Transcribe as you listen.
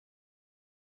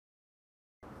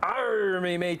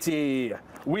Army matey,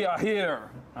 we are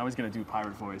here. I was going to do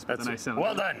pirate voice, but then I said...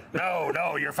 Well done.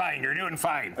 No, you're fine. You're doing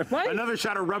fine. Right? Another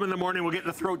shot of rum in the morning will get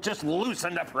the throat just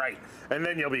loosened up right, and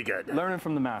then you'll be good. Learning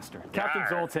from the master. Captain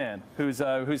Zoltan, who's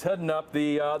heading up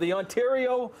the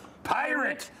Ontario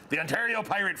The Ontario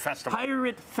Pirate Festival.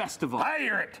 Pirate Festival.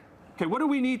 Pirate! Okay, what do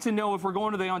we need to know if we're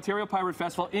going to the Ontario Pirate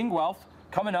Festival in Guelph,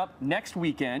 coming up next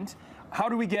weekend? How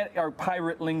do we get our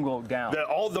pirate lingo down?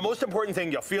 The most important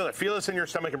thing, you'll feel it. Feel this in your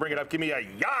stomach and bring it up. Give me a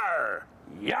yar.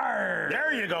 Yar.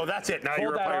 There you go. That's it. Now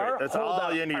you're a pirate. That's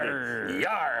all you needed.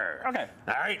 Yar. Okay.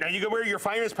 All right. Now you can wear your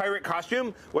finest pirate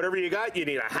costume. Whatever you got. You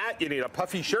need a hat. You need a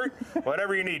puffy shirt.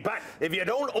 Whatever you need. But if you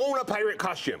don't own a pirate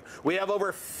costume, we have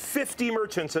over 50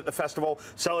 merchants at the festival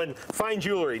selling fine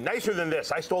jewelry. Nicer than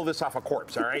this. I stole this off a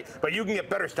corpse. All right. But you can get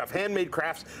better stuff. Handmade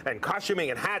crafts and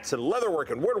costuming and hats and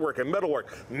leatherwork and woodwork and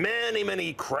metalwork.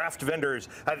 Many craft vendors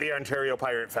at the Ontario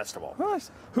Pirate Festival.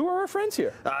 Nice. Who are our friends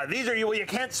here? These are you. Well, you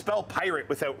can't spell pirate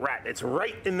without rat. It's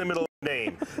right in the middle of the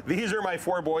name. These are my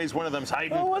four boys. One of them's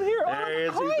hiding. Oh, one here. There he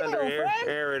is. He's under here. Friend.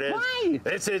 There it is. Hi.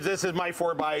 This is my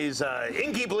four boys,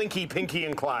 Inky, Blinky, Pinky,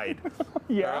 and Clyde.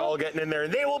 Yeah. They're all getting in there.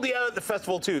 And they will be out at the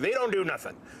festival, too. They don't do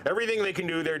nothing. Everything they can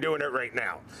do, they're doing it right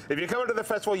now. If you come into the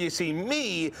festival, you see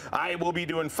me, I will be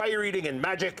doing fire eating and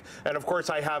magic. And, of course,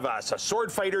 I have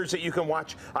sword fighters that you can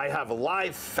watch. I have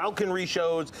live falconry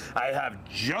shows. I have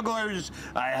jugglers.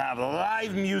 I have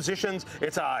live musicians.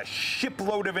 It's a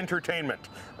shipload of entertainment.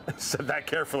 Said that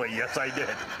carefully. Yes, I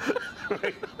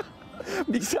did.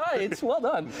 Besides, well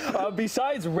done.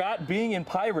 Besides rat being in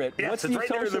pirate, yes,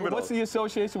 what's the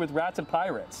association with rats and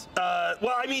pirates?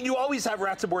 Well, I mean, you always have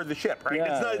rats aboard the ship, right?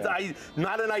 Yeah, it's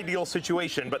not an ideal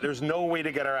situation, but there's no way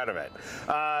to get her out of it.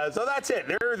 So that's it.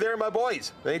 They're my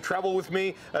boys. They travel with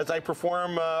me as I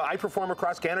perform. I perform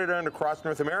across Canada and across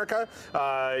North America.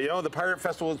 You know, the Pirate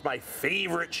Festival is my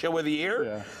favorite show of the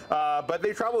year. Yeah. But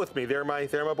they travel with me. They're my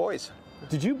boys.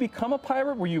 Did you become a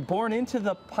pirate? Were you born into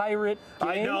the pirate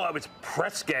gang? No, I was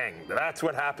press gang. That's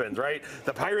what happens, right?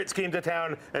 The pirates came to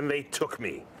town and they took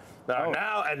me.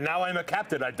 Now I'm a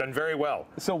captain. I've done very well.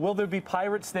 So will there be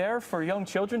pirates there for young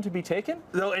children to be taken?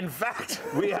 No, in fact,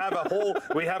 we have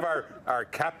our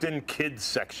Captain Kids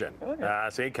section.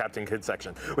 Okay. Captain Kids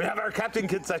section. We have our Captain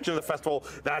Kids section of the festival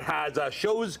that has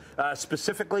shows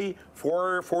specifically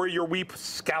for your weep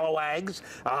scalawags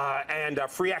and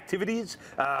free activities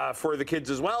for the kids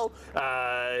as well.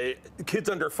 Kids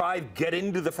under 5 get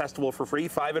into the festival for free.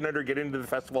 5 and under get into the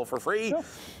festival for free. Sure.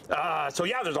 So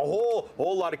yeah, there's a whole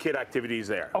lot of kid activities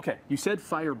there. Okay, you said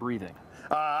fire breathing.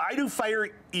 I do fire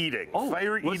eating.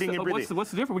 Fire eating and breathing.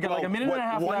 What's the difference? We got like a minute and a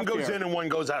half left. One goes in and one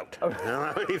goes out.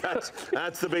 Okay.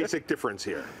 That's the basic difference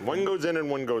here. One goes in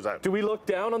and one goes out. Do we look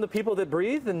down on the people that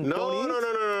breathe and don't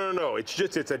eat? No. It's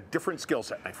a different skill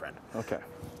set, my friend. Okay.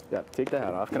 Yeah, take the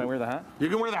hat off. Can I wear the hat? You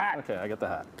can wear the hat. Okay, I got the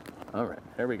hat. All right,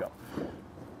 here we go.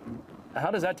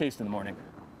 How does that taste in the morning?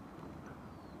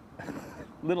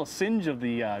 Little singe of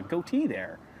the goatee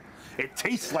there. It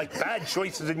tastes like bad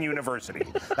choices in university.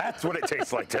 That's what it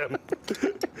tastes like, Tim.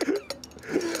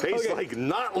 Tastes like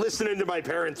not listening to my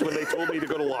parents when they told me to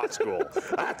go to law school.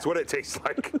 That's what it tastes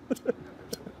like.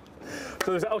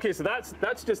 So so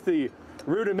that's just the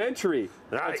rudimentary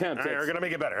attempt. All right, we're gonna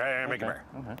make it better. All right, make it better.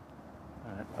 Okay.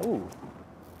 All right. Ooh.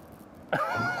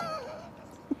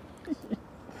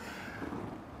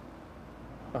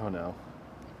 Oh no.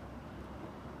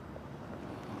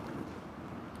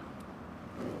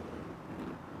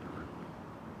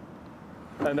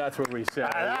 And that's what we say.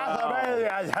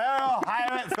 The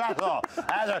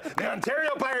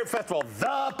Ontario Pirate Festival,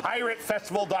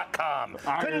 thepiratefestival.com.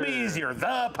 Couldn't be easier.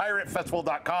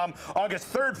 Thepiratefestival.com.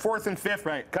 August 3rd, 4th, and 5th.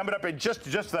 Right. Coming up in just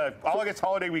the August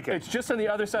holiday weekend. It's just on the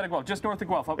other side of Guelph, just north of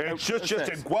Guelph. It's just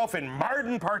in Guelph, in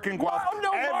Marden Park in Guelph. Oh,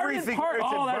 no, everything Marden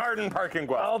Park. in Marden Park in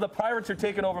Guelph. Oh, the pirates are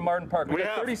taking over Marden Park. We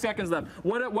got 30 seconds left.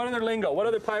 What other lingo? What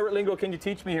other pirate lingo can you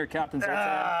teach me here, Captain Zoltan?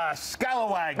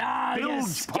 Scalawag.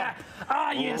 Bilge pump.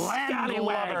 You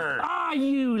scallywag.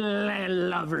 You land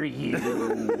lover, you.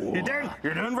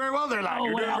 You're doing very well there, lad. Oh,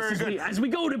 You're doing very good. As we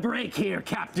go to break here,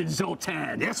 Captain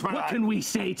Zoltan, yes, my what lad. can we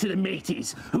say to the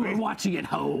mateys who are watching at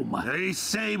home? They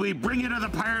say we bring you to the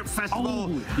Pirate Festival.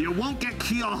 Oh. You won't get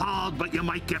keel-hauled, but you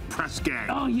might get press gang.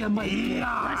 Oh, you might get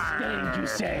press gang, you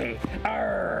say.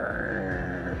 Arr.